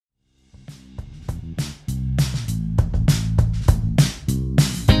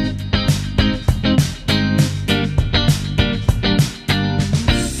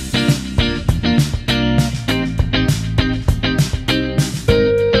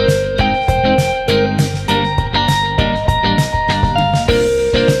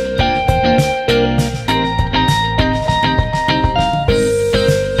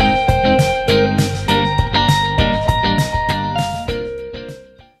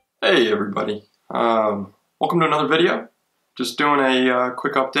Hey everybody, welcome to another video. Just doing a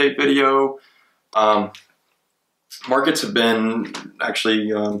quick update video. Markets have been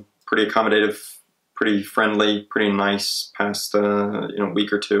actually pretty accommodative, pretty friendly, pretty nice past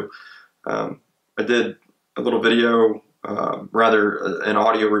week or two. I did a little video, rather an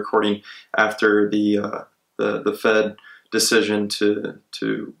audio recording after the Fed decision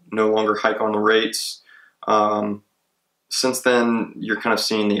to no longer hike on the rates. Since then, you're kind of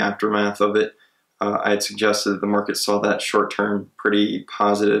seeing the aftermath of it. I had suggested that the market saw that short term pretty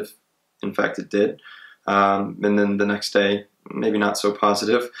positive. In fact, it did. And then the next day, maybe not so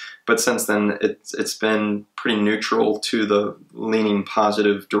positive. But since then, it's been pretty neutral to the leaning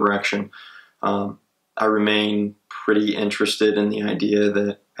positive direction. I remain pretty interested in the idea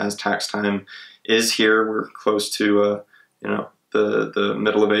that as tax time is here, we're close to the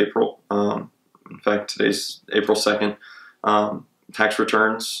middle of April. In fact, today's April 2nd. Tax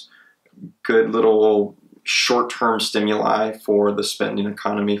returns, good little short-term stimuli for the spending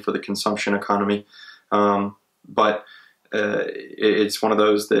economy, for the consumption economy. But it's one of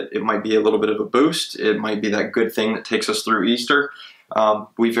those that it might be a little bit of a boost. It might be that good thing that takes us through Easter.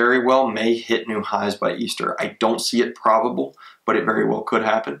 We very well may hit new highs by Easter. I don't see it probable, but it very well could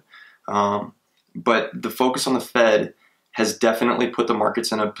happen. But the focus on the Fed has definitely put the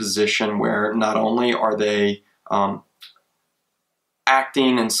markets in a position where not only are they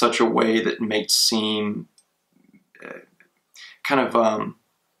acting in such a way that makes seem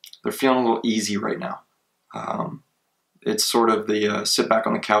they're feeling a little easy right now. It's sort of the sit back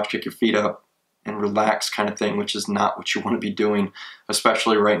on the couch, kick your feet up, and relax kind of thing, which is not what you want to be doing,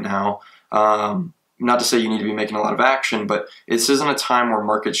 especially right now. Not to say you need to be making a lot of action, but this isn't a time where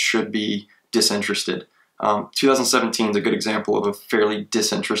markets should be disinterested. 2017 is a good example of a fairly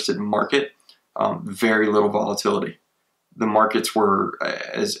disinterested market, very little volatility. The markets were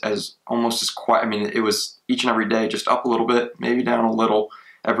almost as quiet. I mean, it was each and every day just up a little bit, maybe down a little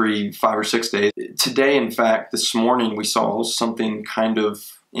every 5 or 6 days. Today, in fact, this morning, we saw something kind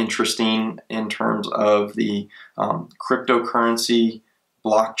of interesting in terms of the cryptocurrency,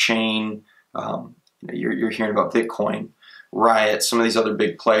 blockchain. You're hearing about Bitcoin, Riot, some of these other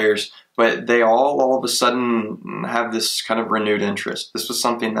big players, but they all of a sudden have this kind of renewed interest. This was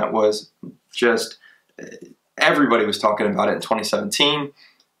something that was just... everybody was talking about it in 2017.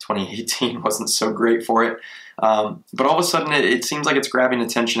 2018 wasn't so great for it. But all of a sudden, it seems like it's grabbing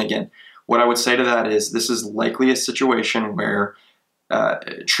attention again. What I would say to that is this is likely a situation where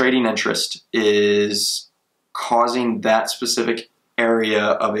trading interest is causing that specific area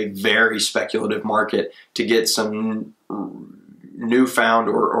of a very speculative market to get some newfound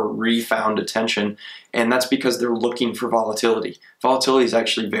or refound attention, and that's because they're looking for volatility. Volatility is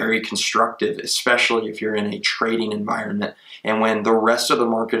actually very constructive, especially if you're in a trading environment. And when the rest of the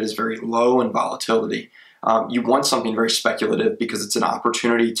market is very low in volatility, you want something very speculative because it's an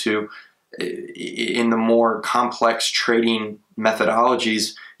opportunity to, in the more complex trading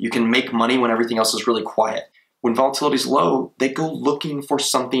methodologies, you can make money when everything else is really quiet. When volatility is low, they go looking for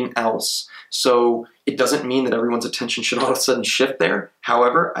something else. So it doesn't mean that everyone's attention should all of a sudden shift there.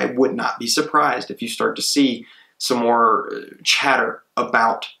 However, I would not be surprised if you start to see some more chatter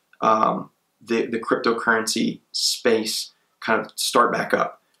about the cryptocurrency space kind of start back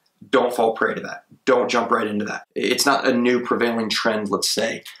up. Don't fall prey to that. Don't jump right into that. It's not a new prevailing trend, let's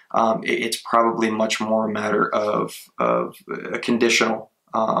say. It's probably much more a matter of a conditional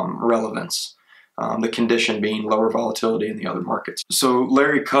relevance. The condition being lower volatility in the other markets. So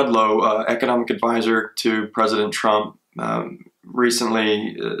Larry Kudlow, economic advisor to President Trump,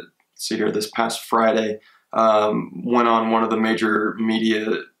 recently, this past Friday, went on one of the major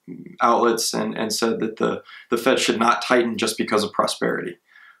media outlets and said that the Fed should not tighten just because of prosperity.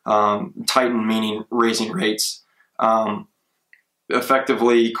 Tighten meaning raising rates.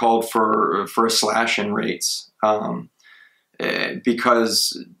 Effectively called for a slash in rates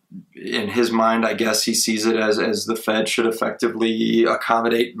because in his mind, I guess he sees it as the Fed should effectively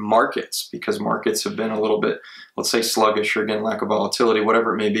accommodate markets because markets have been a little bit, let's say, sluggish or again, lack of volatility,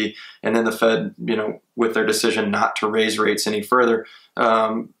 whatever it may be. And then the Fed, with their decision not to raise rates any further,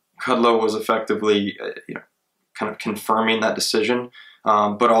 Kudlow was effectively, kind of confirming that decision,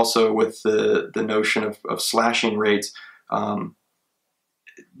 but also with the notion of slashing rates.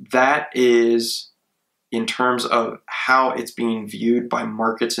 That is... in terms of how it's being viewed by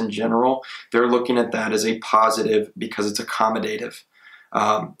markets in general, they're looking at that as a positive because it's accommodative.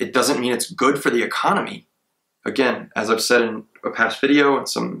 It doesn't mean it's good for the economy. Again, as I've said in a past video and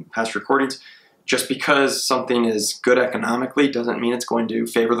some past recordings, just because something is good economically doesn't mean it's going to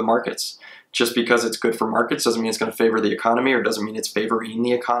favor the markets. Just because it's good for markets doesn't mean it's going to favor the economy, or doesn't mean it's favoring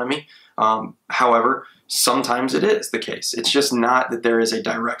the economy. However, sometimes it is the case. It's just not that there is a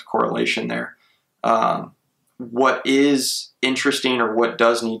direct correlation there. What is interesting, or what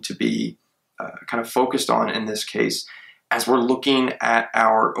does need to be kind of focused on in this case, as we're looking at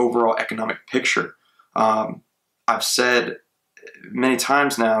our overall economic picture, I've said many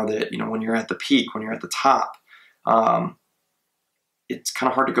times now that, you know, when you're at the peak, when you're at the top, it's kind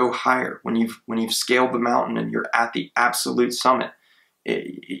of hard to go higher. When you've scaled the mountain and you're at the absolute summit,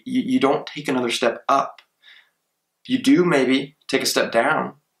 you don't take another step up. You do maybe take a step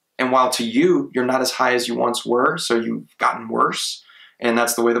down, and while to you, you're not as high as you once were, so you've gotten worse, and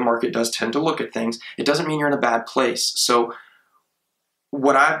that's the way the market does tend to look at things, it doesn't mean you're in a bad place. So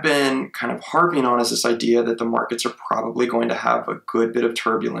what I've been kind of harping on is this idea that the markets are probably going to have a good bit of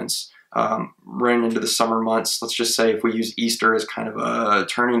turbulence running into the summer months. Let's just say if we use Easter as kind of a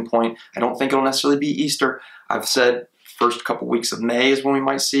turning point, I don't think it'll necessarily be Easter. I've said first couple weeks of May is when we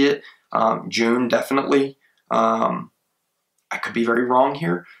might see it. June, definitely. I could be very wrong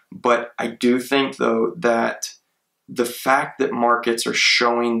here, but I do think, though, that the fact that markets are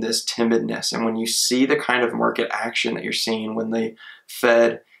showing this timidness, and when you see the kind of market action that you're seeing when the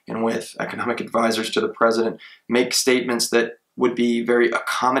Fed and with economic advisors to the president make statements that would be very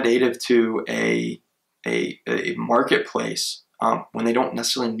accommodative to a marketplace, when they don't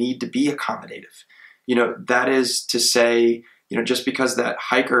necessarily need to be accommodative. You know, that is to say, you know, just because that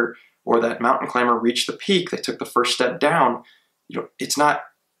hiker or that mountain climber reached the peak, they took the first step down, you know, it's not,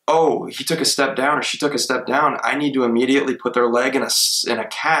 oh, he took a step down or she took a step down, I need to immediately put their leg in a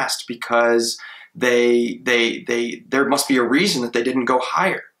cast because there must be a reason that they didn't go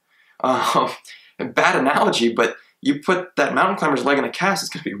higher. Bad analogy, but you put that mountain climber's leg in a cast, it's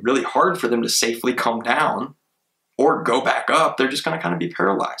going to be really hard for them to safely come down or go back up. They're just going to kind of be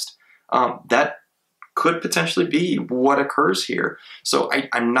paralyzed. That could potentially be what occurs here. So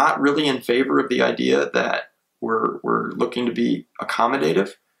I'm not really in favor of the idea that we're looking to be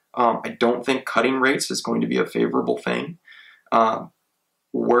accommodative. I don't think cutting rates is going to be a favorable thing.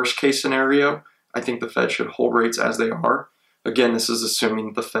 Worst case scenario, I think the Fed should hold rates as they are. Again, this is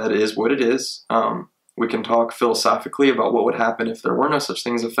assuming the Fed is what it is. We can talk philosophically about what would happen if there were no such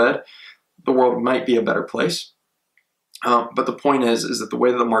thing as a Fed. The world might be a better place. But the point is that the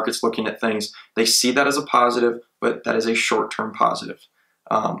way that the market's looking at things, they see that as a positive, but that is a short-term positive.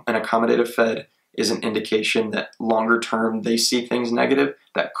 An accommodative Fed is an indication that longer term they see things negative.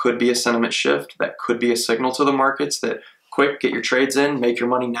 That could be a sentiment shift. That could be a signal to the markets that, quick, get your trades in, make your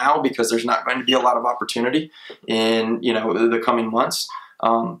money now, because there's not going to be a lot of opportunity in, you know, the coming months.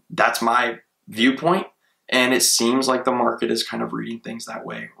 That's my viewpoint, and it seems like the market is kind of reading things that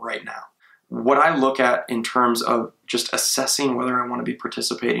way right now. What I look at in terms of just assessing whether I want to be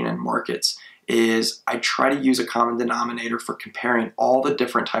participating in markets is I try to use a common denominator for comparing all the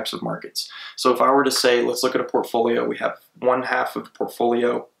different types of markets. So if I were to say, let's look at a portfolio, we have one half of the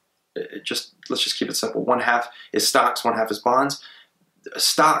portfolio, let's just keep it simple. One half is stocks, one half is bonds.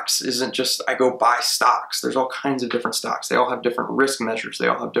 Stocks isn't just I go buy stocks. There's all kinds of different stocks. They all have different risk measures. They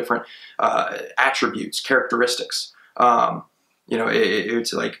all have different attributes, characteristics. You know,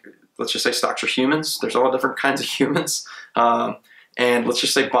 it's like, let's just say stocks are humans. There's all different kinds of humans. And let's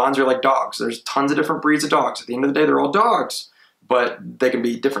just say bonds are like dogs. There's tons of different breeds of dogs. At the end of the day, they're all dogs, but they can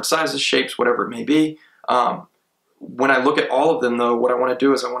be different sizes, shapes, whatever it may be. When I look at all of them, though, what I want to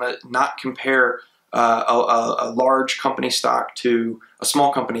do is I want to not compare a large company stock to a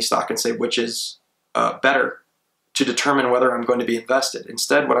small company stock and say which is better to determine whether I'm going to be invested.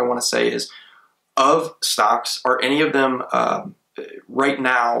 Instead, what I want to say is, of stocks, are any of them right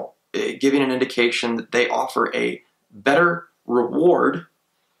now giving an indication that they offer a better reward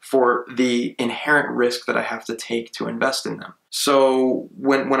for the inherent risk that I have to take to invest in them? So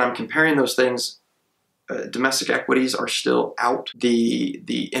when I'm comparing those things, domestic equities are still out.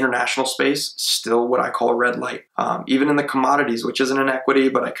 The international space, still what I call a red light. Even in the commodities, which isn't an equity,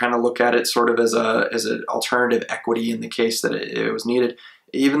 but I kind of look at it sort of as an alternative equity in the case that it was needed.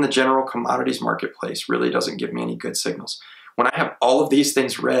 Even the general commodities marketplace really doesn't give me any good signals. When I have all of these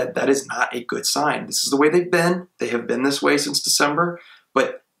things red, that is not a good sign. This is the way they've been. They have been this way since December.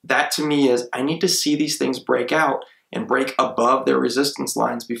 But that to me is, I need to see these things break out and break above their resistance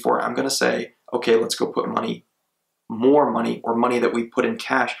lines before I'm going to say, okay, let's go put money, more money, or money that we put in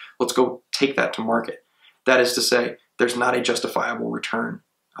cash, let's go take that to market. That is to say, there's not a justifiable return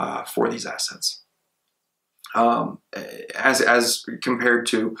for these assets. As compared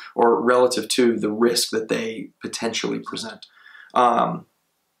to or relative to the risk that they potentially present.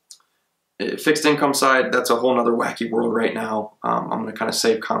 Fixed income side, that's a whole nother wacky world right now. I'm going to kind of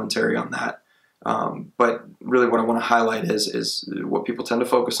save commentary on that. But really what I want to highlight is what people tend to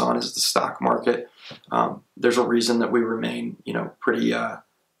focus on is the stock market. There's a reason that we remain,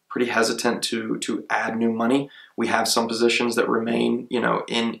 pretty hesitant to add new money. We have some positions that remain,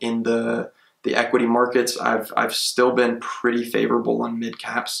 in the equity markets. I've still been pretty favorable on mid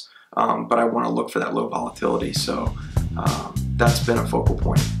caps, but I want to look for that low volatility. So that's been a focal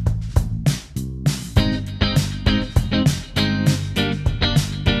point.